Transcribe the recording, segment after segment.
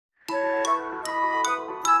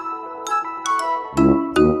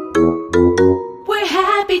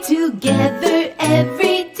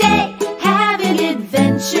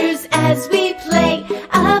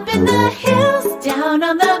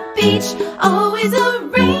always a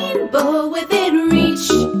rainbow within reach.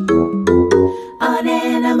 On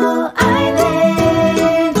Animal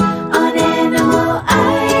Island, on Animal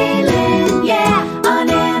Island, yeah, on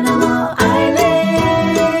Animal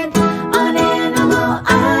Island, on Animal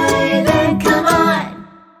Island, come on.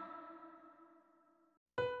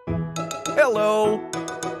 Hello.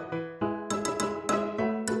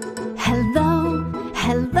 Hello,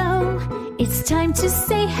 hello, it's time to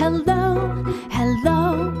say hello.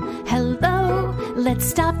 Hello, hello, let's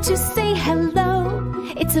stop to say hello.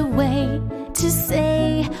 It's a way to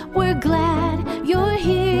say we're glad you're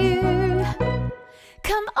here.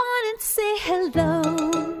 Come on and say hello.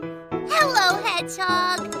 Hello,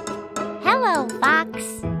 Hedgehog. Hello, Fox.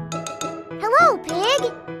 Hello, Pig.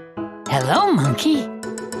 Hello, Monkey.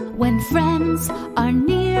 When friends are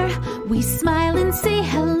near, we smile and say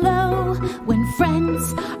hello. When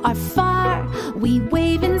friends are far, we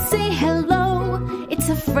wave and say hello. It's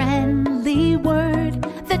a friendly word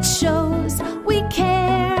that shows we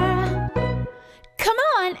care. Come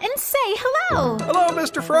on and say hello. Hello,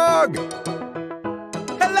 Mr. Frog.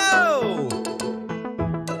 Hello.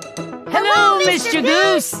 Hello, Mr.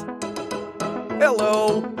 Goose.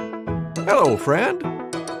 Hello. Hello, friend.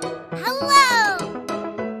 Hello.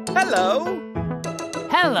 Hello.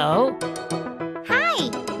 Hello. Hi,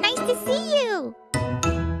 nice to see you.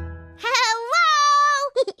 Hello.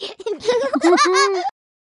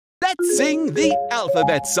 Let's sing the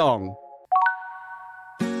alphabet song.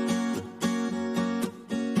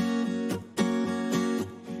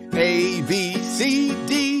 A, B, C,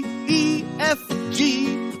 D, E, F, G,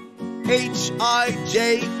 H, I,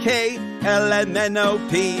 J, K, L, M, N, O,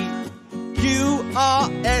 P, Q, R,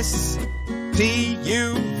 S, T,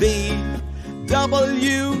 U, V,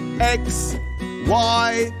 W, X,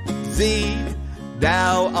 Y, Z.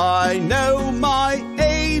 Now I know my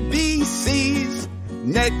ABCs.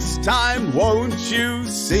 Next time, won't you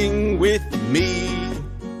sing with me?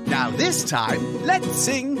 Now this time, let's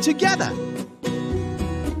sing together.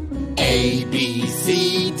 A, B,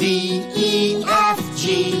 C, D, E, F,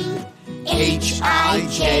 G, H, I,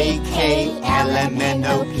 J, K, L, M, N,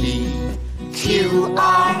 O, P, Q,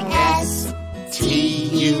 R, S, T,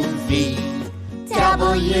 U, V,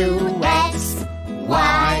 W, X,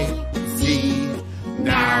 Y, Z.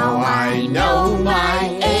 Now I know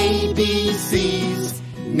my ABCs.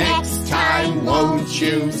 Next time, won't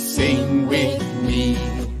you sing with me?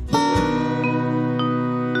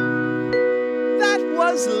 That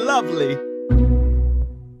was lovely.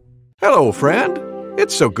 Hello, friend.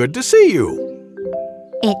 It's so good to see you.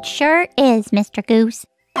 It sure is, Mr. Goose.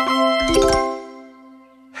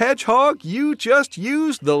 Hedgehog, you just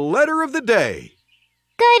used the letter of the day.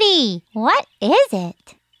 Goody! What is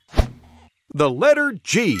it? The letter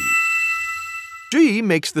G. G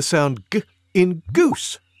makes the sound G in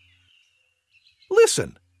goose.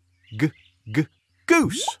 Listen. G, G,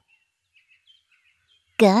 goose.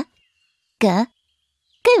 G, G,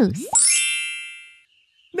 goose.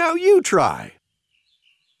 Now you try.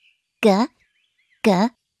 G, G,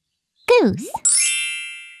 goose.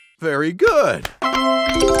 Very good.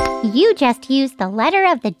 You just used the letter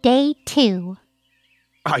of the day, too.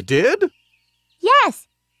 I did? Yes,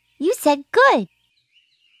 you said good.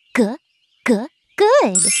 G, G,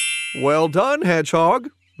 good. Well done, Hedgehog.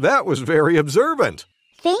 That was very observant.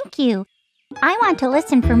 Thank you. I want to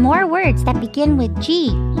listen for more words that begin with G.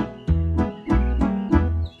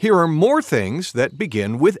 Here are more things that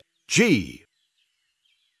begin with G.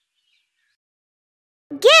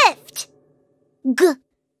 Gift. G,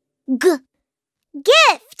 G,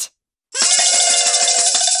 gift.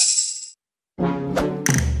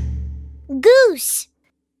 Goose.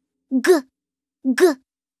 G, G,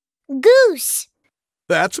 goose.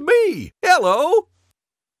 That's me. Hello.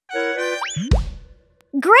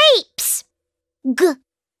 Grapes. G,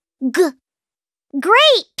 G,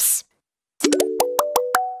 grapes.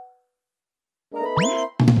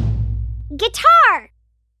 Guitar.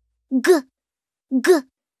 G, G,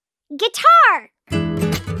 guitar.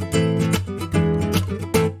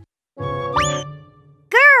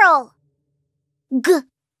 Girl. G,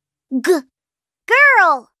 G,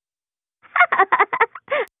 girl.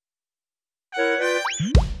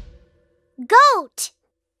 Goat.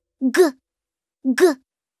 G, G,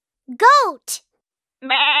 goat.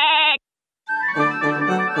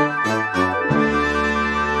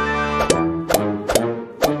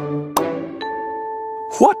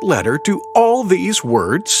 What letter do all these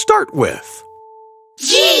words start with?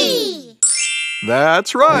 G.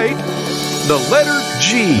 That's right. The letter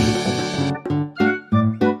G.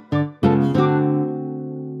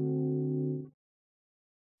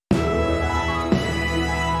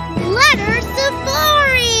 Letter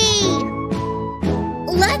safari.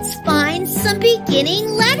 some beginning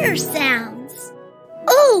letter sounds.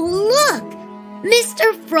 Oh, look!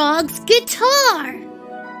 Mr. Frog's guitar.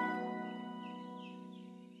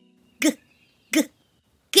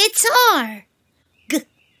 Guitar.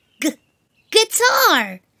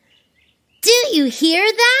 Guitar. Do you hear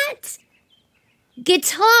that?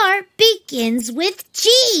 Guitar begins with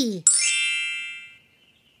G.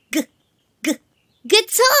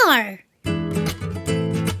 Guitar.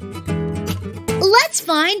 Let's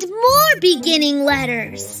find more beginning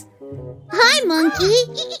letters. Hi, Monkey.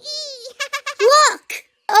 Look,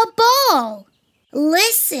 a ball.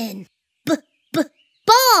 Listen.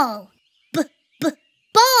 Ball.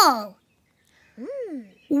 Ball.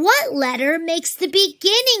 What letter makes the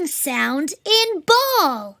beginning sound in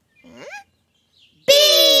ball?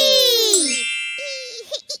 B!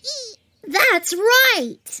 That's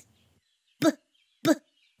right.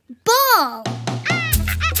 Ball.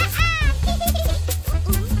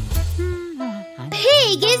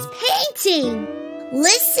 Pig is painting.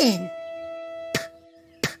 Listen.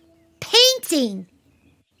 Painting.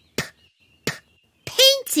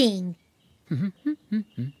 Painting.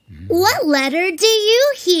 What letter do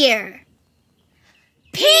you hear?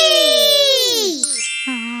 P!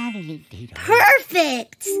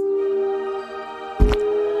 Perfect!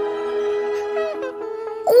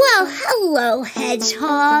 Well, hello,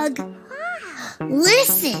 Hedgehog.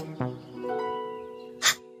 Listen.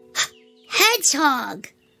 Hedgehog.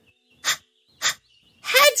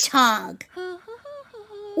 Hedgehog.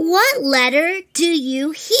 What letter do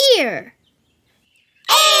you hear?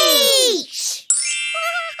 H!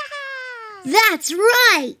 That's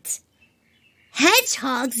right.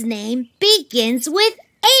 Hedgehog's name begins with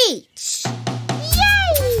H.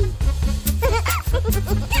 Yay!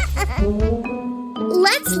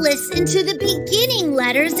 Let's listen to the beginning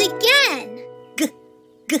letters again.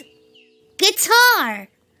 Guitar.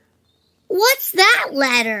 What's that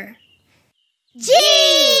letter? G!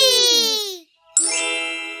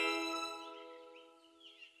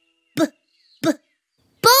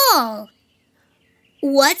 Ball.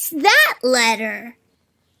 What's that letter?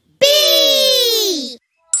 B!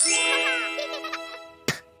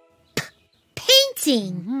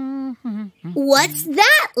 Painting. What's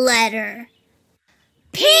that letter?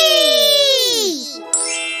 P!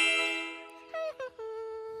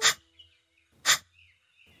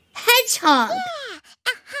 Hedgehog.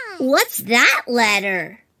 What's that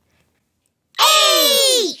letter?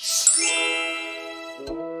 H!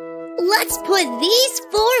 Let's put these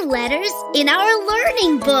 4 letters in our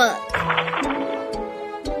learning book.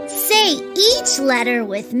 Say each letter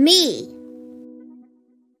with me.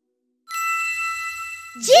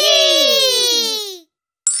 G!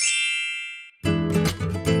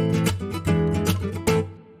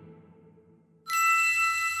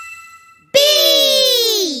 B!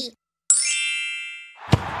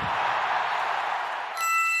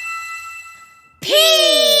 P!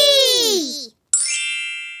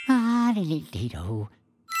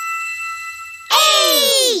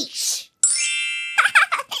 H!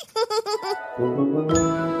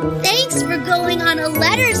 Thanks for going on a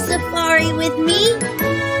letter safari with me.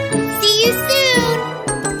 See you soon.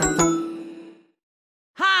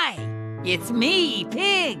 Hi, it's me,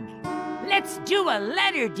 Pig. Let's do a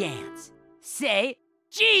letter dance. Say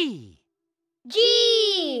G.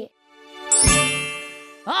 G!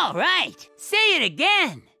 All right, say it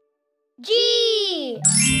again. G!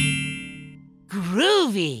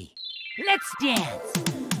 Groovy. Let's dance.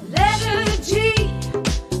 Letter G,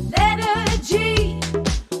 letter G.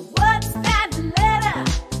 What's that letter?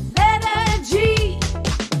 Letter G.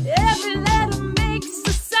 Every letter makes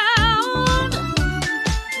a sound.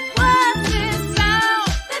 What's this sound?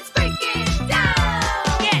 Let's break it down.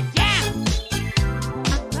 Get down.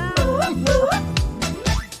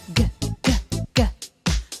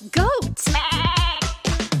 Goat.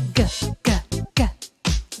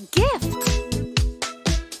 Gift.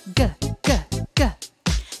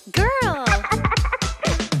 Girl.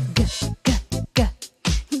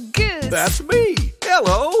 Goose. That's me.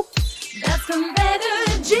 Hello. That's the letter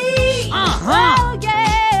G. Uh-huh. Oh,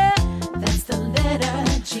 yeah. That's the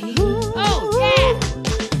letter G. Oh, yeah.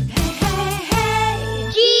 Hey, hey,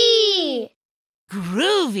 hey. G!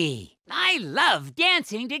 Groovy. I love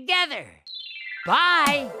dancing together.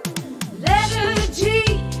 Bye. Letter G,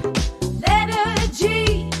 letter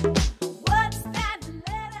G. What's that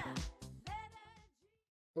letter?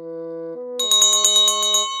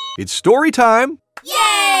 It's story time.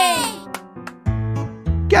 Yay!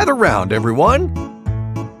 Gather round, everyone.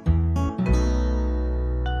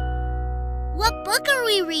 What book are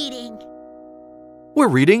we reading? We're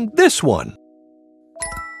reading this one.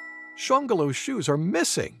 Shongolo's shoes are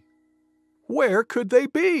missing. Where could they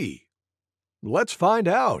be? Let's find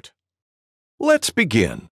out. Let's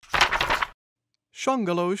begin.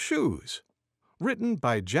 Shongalow's Shoes, written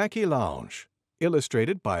by Jackie Lounge,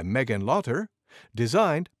 illustrated by Megan Lauter,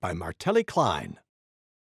 designed by Martelli Klein.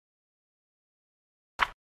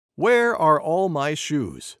 Where are all my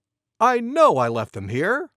shoes? I know I left them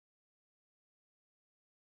here.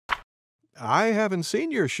 I haven't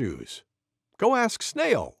seen your shoes. Go ask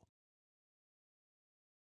Snail.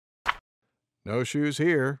 No shoes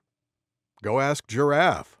here. Go ask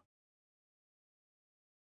Giraffe.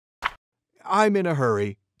 I'm in a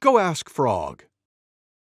hurry. Go ask Frog.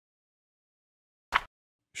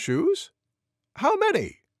 Shoes? How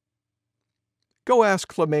many? Go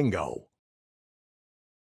ask Flamingo.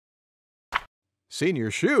 Seen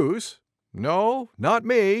your shoes? No, not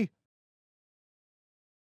me.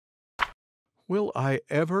 Will I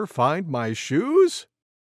ever find my shoes?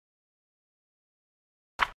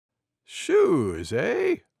 Shoes,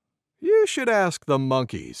 eh? You should ask the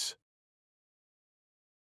monkeys.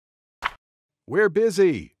 We're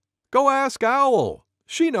busy. Go ask Owl.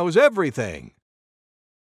 She knows everything.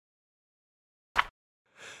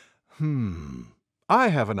 I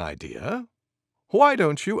have an idea. Why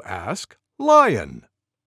don't you ask Lion?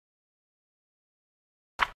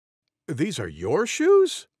 These are your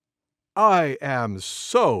shoes? I am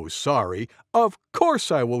so sorry. Of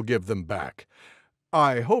course I will give them back.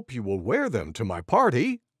 I hope you will wear them to my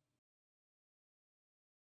party.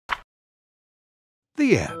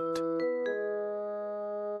 The end.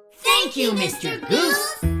 Thank you, Mr.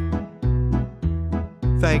 Goose.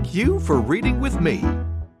 Thank you for reading with me.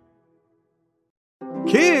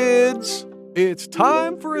 Kids, it's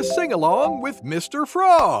time for a sing-along with Mr.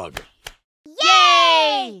 Frog.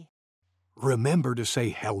 Yay! Remember to say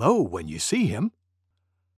hello when you see him.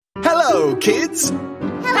 Hello, kids.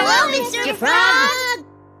 Hello, Mr. Frog!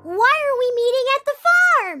 Why are we meeting at the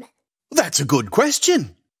farm? That's a good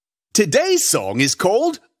question. Today's song is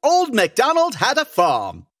called Old MacDonald Had a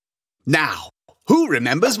Farm. Now, who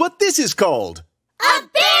remembers what this is called? A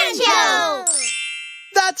banjo!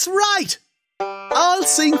 That's right. I'll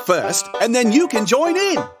sing first and then you can join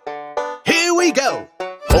in. Here we go.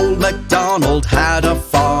 Old MacDonald had a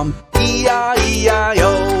farm,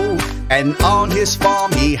 E-I-E-I-O. And on his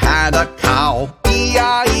farm he had a cow,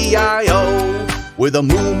 E-I-E-I-O. With a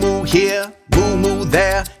moo-moo here, moo-moo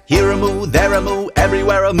there, here a moo, there a moo,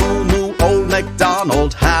 everywhere a moo-moo. Old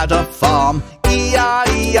MacDonald had a farm,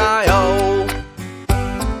 E-I-E-I-O.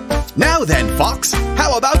 Now then, Fox,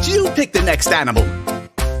 how about you pick the next animal?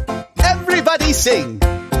 Everybody sing.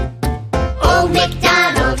 Old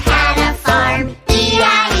MacDonald had a farm,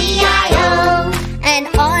 E-I-E-I-O. And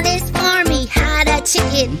on his farm he had a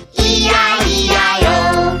chicken,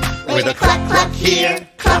 E-I-E-I-O. With a cluck cluck here,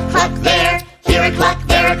 cluck cluck there, here a cluck,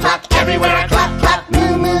 there a cluck, everywhere a cluck cluck.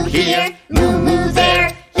 Moo moo here, moo moo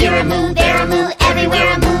there, here a moo, there a moo,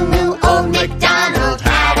 everywhere a moo moo. Old MacDonald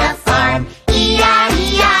had a farm,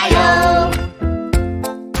 E-I-E-I-O.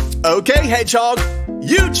 Okay, Hedgehog,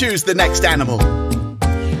 you choose the next animal.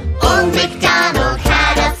 Old MacDonald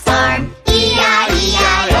had a farm,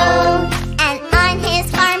 E-I-E-I-O. And on his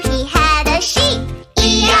farm he had a sheep,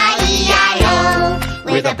 E-I-E-I-O.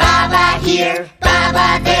 With a baba here,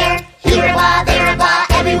 baba there, here a ba, there a ba,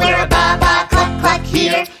 everywhere a baba. Cluck cluck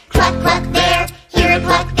here, cluck cluck there, here a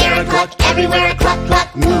cluck, there a cluck, everywhere a cluck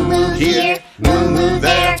cluck. Moo moo here, moo moo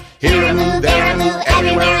there, here a moo, there a moo,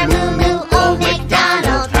 everywhere a moo moo. Old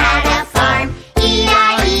MacDonald had a farm,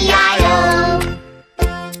 E-I-E-I-O.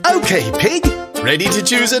 Okay, Pig, ready to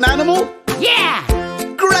choose an animal? Yeah!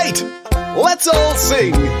 Great! Let's all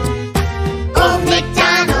sing. Old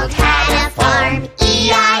MacDonald had a farm,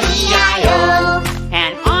 E-I-E-I-O.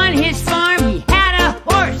 And on his farm he had a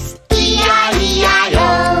horse.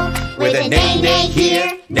 E-I-E-I-O. With a neigh-neigh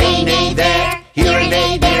here, neigh-neigh there, here a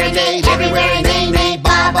neigh, there a neigh, everywhere a neigh-neigh.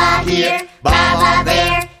 Ba-ba here, ba-ba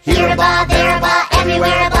there, here a ba, there a ba,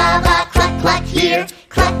 everywhere a ba-ba. Cluck cluck here,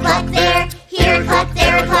 cluck cluck there, here a cluck,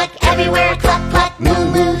 there a cluck, everywhere a cluck cluck. Moo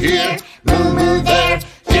moo here, moo moo there,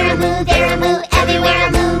 here a moo, there a moo, everywhere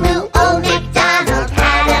a moo moo. Old MacDonald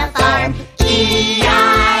had a farm, E-I-E-I-O.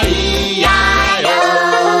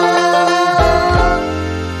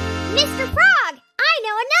 Mr. Frog, I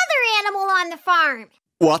know another animal on the farm.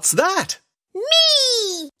 What's that?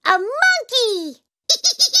 Me! A monkey!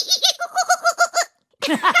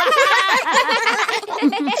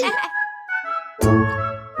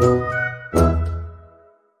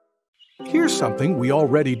 Here's something we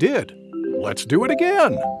already did. Let's do it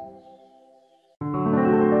again.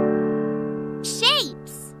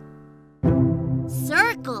 Shapes.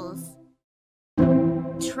 Circles.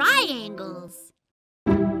 Triangles.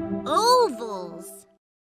 Ovals.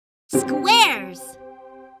 Squares.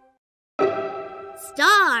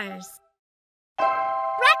 Stars.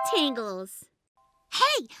 Rectangles.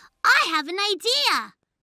 Hey, I have an idea.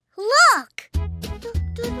 Look!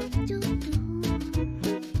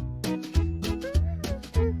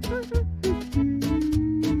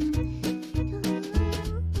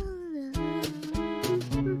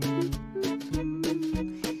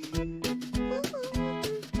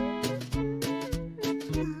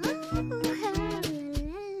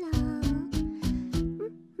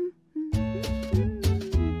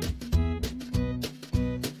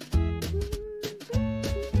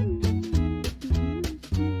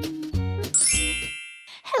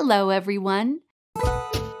 Hello, everyone.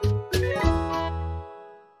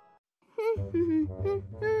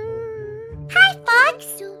 Hi,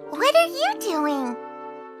 Fox. What are you doing?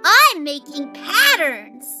 I'm making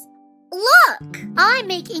patterns. Look, I'm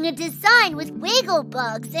making a design with wiggle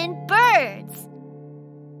bugs and birds.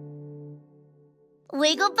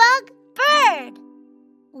 Wiggle bug, bird.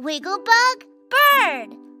 Wiggle bug, bird.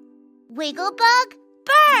 Wiggle bug,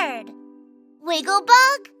 bird. Wiggle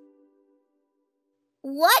bug.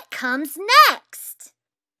 What comes next?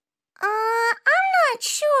 I'm not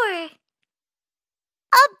sure.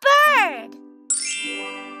 A bird.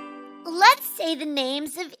 Let's say the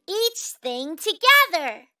names of each thing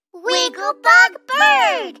together. Wiggle bug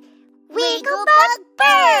bird. Wiggle bug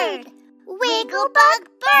bird. Wiggle bug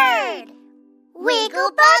bird.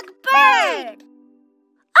 Wiggle bug bird.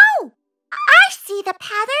 Oh, I see the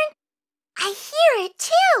pattern. I hear it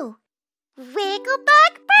too. Wiggle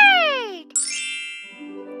bug bird.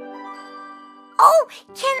 Oh,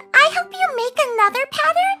 can I help you make another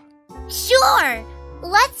pattern? Sure.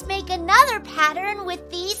 Let's make another pattern with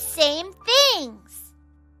these same things.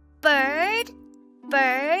 Bird,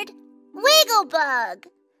 bird, wiggle bug.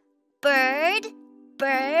 Bird,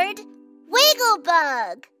 bird, wiggle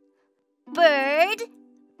bug. Bird,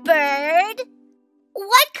 bird.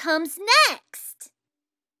 What comes next?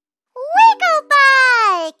 Wiggle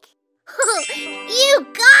bug. You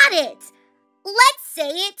got it. Let's say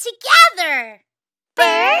it together.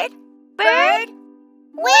 Bird, bird,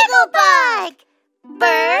 wiggle bug.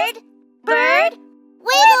 Bird, bird,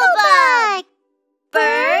 wiggle bug.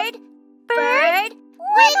 Bird, bird,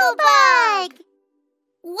 wiggle bug.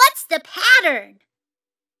 What's the pattern?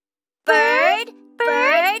 Bird,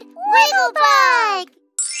 bird, wiggle bug.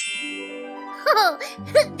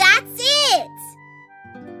 That's it.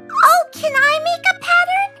 Oh, can I make a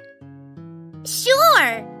pattern?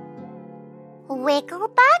 Sure. Wiggle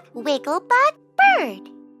bug, bird. Wiggle bug, bird.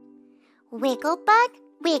 Wiggle bug.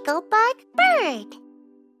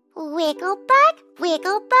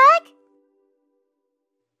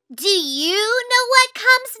 Do you know what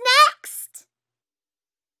comes next?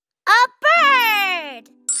 A bird.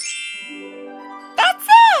 That's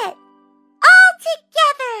it. All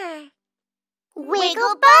together.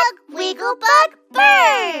 Wiggle bug, bird. Wiggle bug,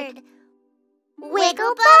 bird.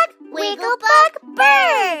 Wiggle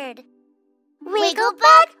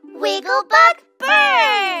bug,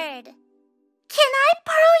 bird. Can I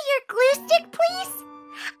borrow your glue stick, please?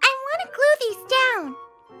 I want to glue these down.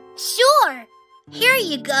 Sure. Here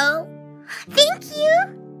you go. Thank you.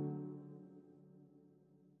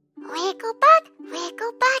 Wiggle bug, bird.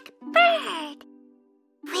 Wiggle bug, bird.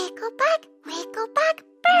 Wiggle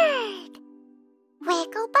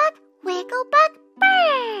bug,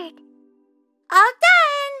 bird. All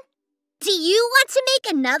done. Do you want to make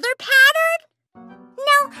another pattern?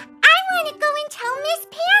 No, I want to go and tell Miss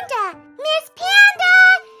Panda. Miss Panda!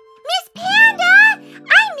 Miss Panda!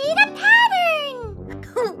 I made a pattern!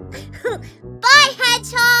 Bye,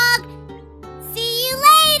 Hedgehog! See you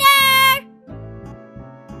later!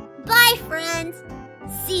 Bye, friends!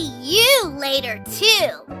 See you later,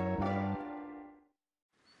 too!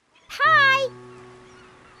 Hi!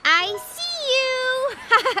 I see you!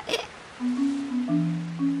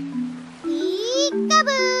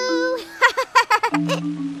 Peekaboo!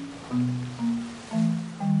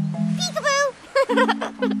 Peekaboo!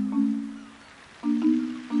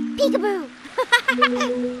 Peekaboo!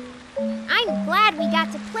 I'm glad we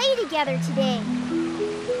got to play together today.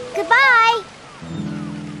 Goodbye!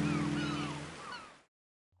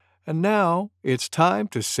 And now it's time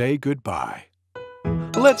to say goodbye.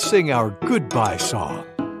 Let's sing our goodbye song.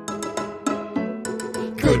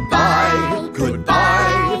 Goodbye,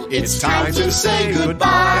 goodbye, it's time to say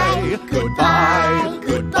goodbye. Goodbye,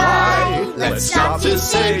 goodbye, let's stop to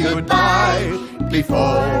say goodbye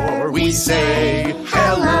before we say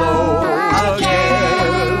hello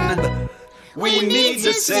again. We need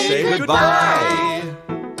to say goodbye.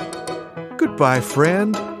 Goodbye,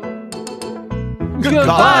 friend.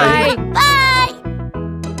 Goodbye. Bye!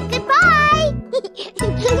 Goodbye!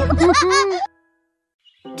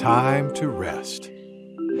 Time to rest.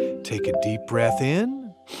 Take a deep breath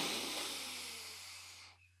in.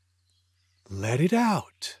 Let it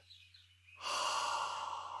out.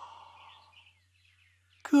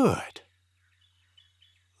 Good.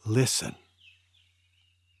 Listen.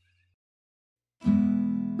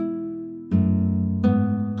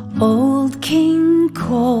 Old King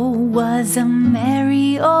Cole was a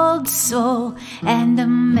merry old soul, and a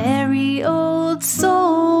merry old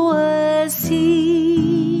soul was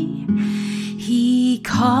he. He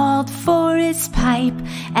called for his pipe,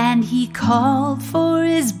 and he called for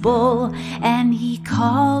his bowl, and he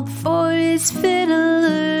called for his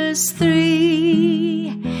fiddlers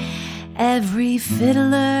three. Every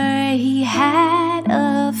fiddler he had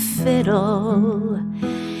a fiddle,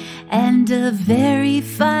 and a very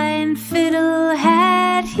fine fiddle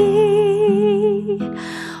had he.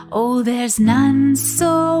 Oh, there's none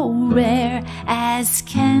so rare as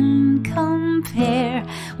can compare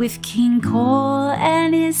with King Cole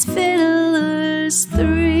and his fiddlers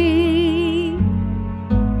three.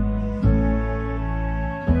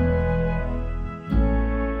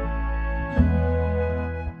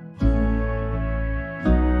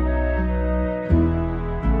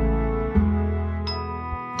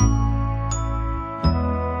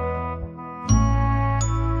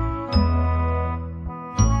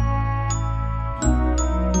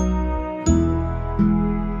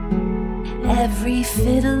 Every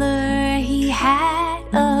fiddler he had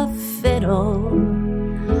a fiddle,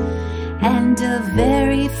 and a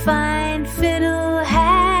very fine fiddle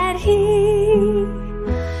had he.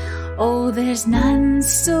 Oh, there's none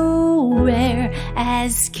so rare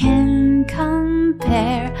as can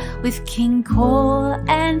compare with King Cole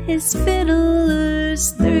and his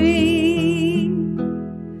fiddlers three.